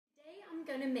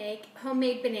going to make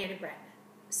homemade banana bread.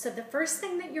 So the first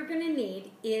thing that you're going to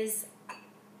need is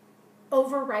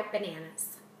overripe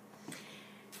bananas.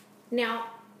 Now,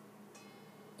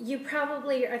 you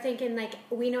probably are thinking, like,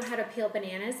 we know how to peel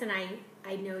bananas, and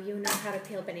I know you know how to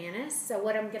peel bananas. So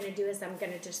what I'm going to do is I'm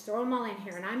going to just throw them all in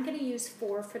here, and I'm going to use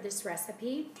 4 for this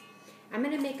recipe. I'm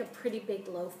going to make a pretty big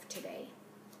loaf today.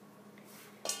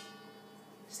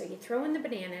 So you throw in the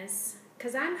bananas,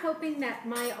 because I'm hoping that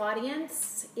my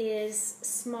audience is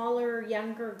smaller,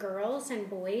 younger girls and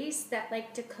boys that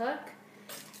like to cook,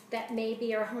 that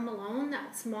maybe are home alone,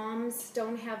 that moms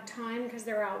don't have time because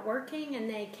they're out working, and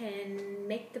they can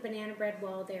make the banana bread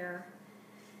while they're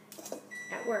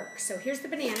at work. So here's the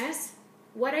bananas.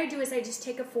 What I do is I just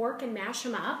take a fork and mash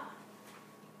them up.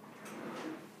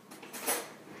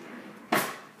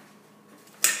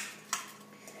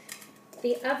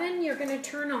 The oven you're going to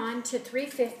turn on to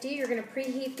 350. You're going to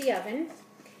preheat the oven,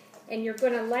 and you're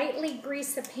going to lightly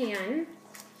grease a pan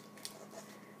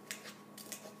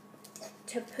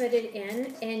to put it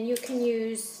in. And you can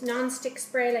use nonstick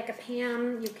spray like a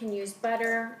Pam. You can use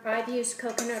butter. I've used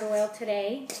coconut oil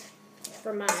today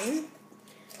for mine.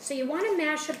 So you want to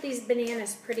mash up these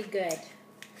bananas pretty good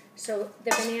so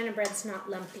the banana bread's not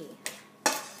lumpy.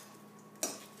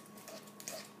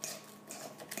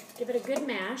 Give it a good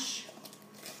mash.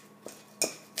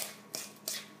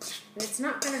 And it's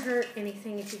not going to hurt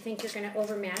anything if you think you're going to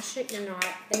overmash it. You're not.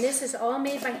 And this is all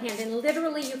made by hand. And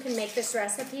literally you can make this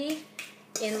recipe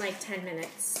in like 10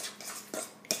 minutes.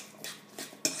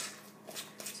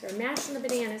 So we're mashing the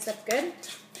bananas up good.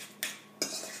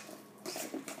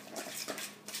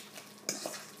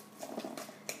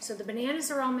 So the bananas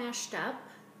are all mashed up.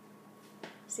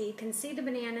 So you can see the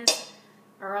bananas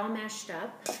are all mashed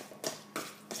up.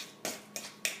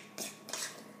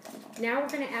 Now we're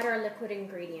going to add our liquid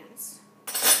ingredients.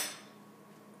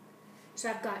 So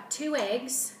I've got 2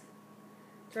 eggs.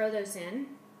 Throw those in.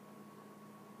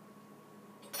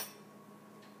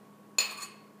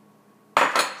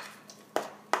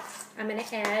 I'm going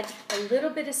to add a little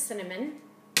bit of cinnamon.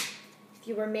 If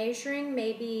you were measuring,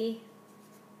 maybe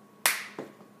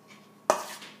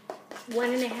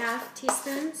 1½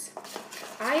 teaspoons.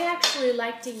 I actually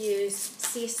like to use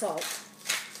sea salt.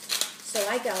 So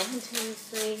I go 1, 2,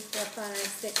 3, 4, 5,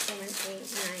 6, 7,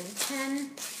 8, 9,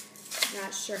 10.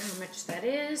 Not sure how much that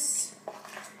is.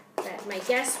 But my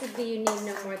guess would be you need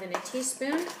no more than a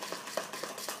teaspoon.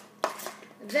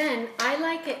 Then I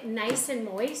like it nice and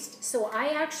moist, so I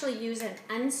actually use an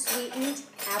unsweetened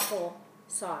apple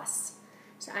sauce.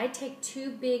 So I take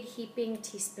 2 big heaping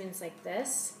teaspoons like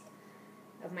this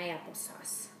of my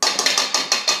applesauce.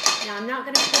 Now I'm not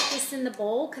going to put this in the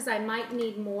bowl because I might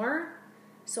need more.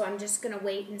 So I'm just going to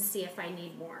wait and see if I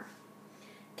need more.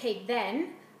 Okay,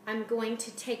 then I'm going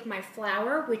to take my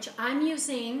flour, which I'm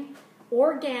using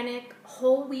organic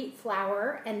whole wheat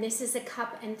flour, and this is 1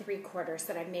 3/4 cups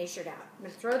that I've measured out. I'm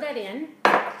going to throw that in.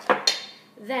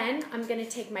 Then I'm going to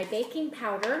take my baking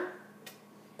powder.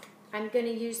 I'm going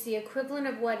to use the equivalent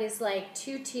of what is like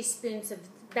 2 teaspoons of,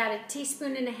 about 1.5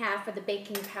 teaspoons of the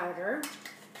baking powder.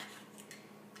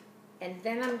 And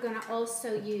then I'm going to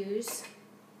also use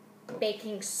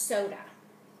baking soda.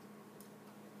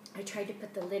 I tried to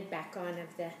put the lid back on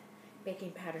of the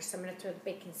baking powder, so I'm going to throw the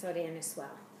baking soda in as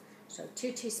well. So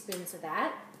 2 teaspoons of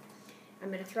that.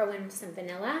 I'm going to throw in some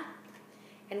vanilla.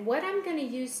 And what I'm going to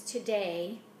use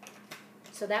today,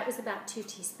 so that was about 2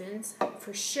 teaspoons,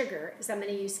 for sugar, is I'm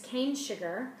going to use cane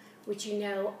sugar, which you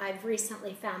know I've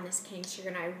recently found this cane sugar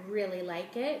and I really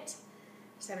like it.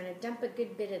 So I'm going to dump a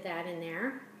good bit of that in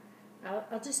there.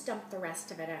 I'll just dump the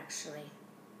rest of it actually.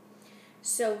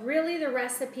 So really the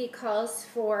recipe calls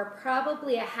for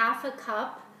probably 1/2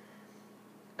 cup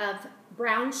of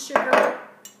brown sugar,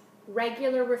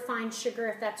 regular refined sugar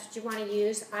if that's what you want to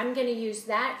use. I'm going to use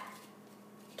that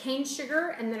cane sugar,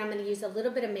 and then I'm going to use a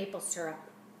little bit of maple syrup,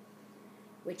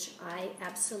 which I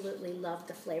absolutely love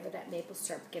the flavor that maple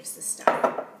syrup gives the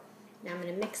stuff. Now I'm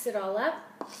going to mix it all up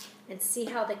and see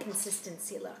how the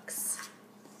consistency looks.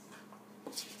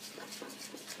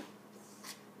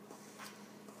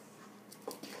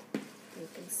 You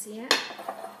can see it.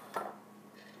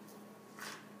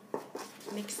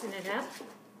 Mixing it up.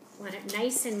 Want it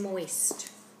nice and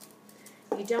moist.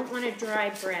 You don't want a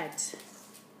dry bread.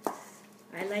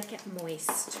 I like it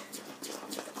moist.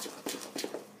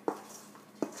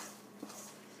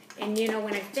 And you know,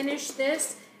 when I finish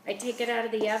this, I take it out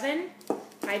of the oven.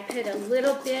 I put a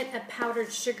little bit of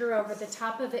powdered sugar over the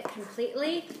top of it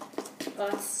completely. Oh,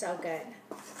 it's so good.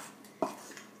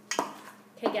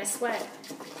 Okay, guess what?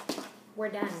 We're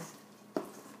done.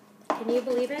 Can you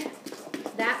believe it?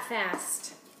 That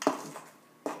fast.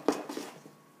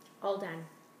 All done.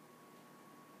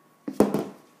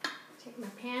 Take my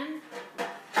pan,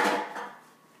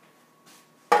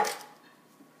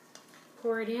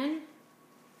 pour it in,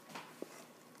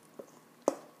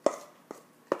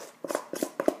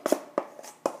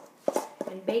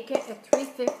 and bake it at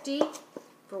 350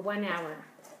 for 1 hour.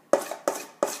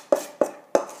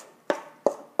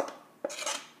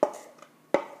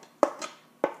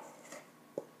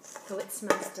 Oh, it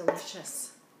smells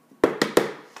delicious.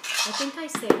 I think I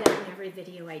say that in every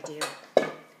video I do,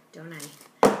 don't I?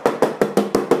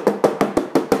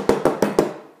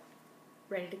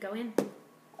 Ready to go in?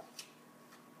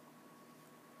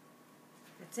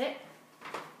 That's it.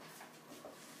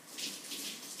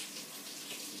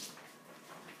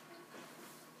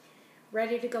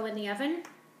 Ready to go in the oven,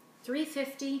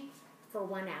 350 for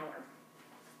 1 hour.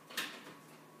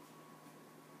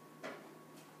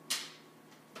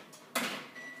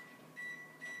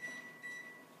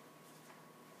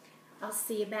 I'll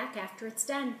see you back after it's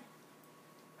done.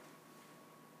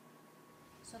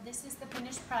 So this is the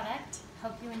finished product.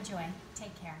 Hope you enjoy.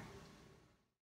 Take care.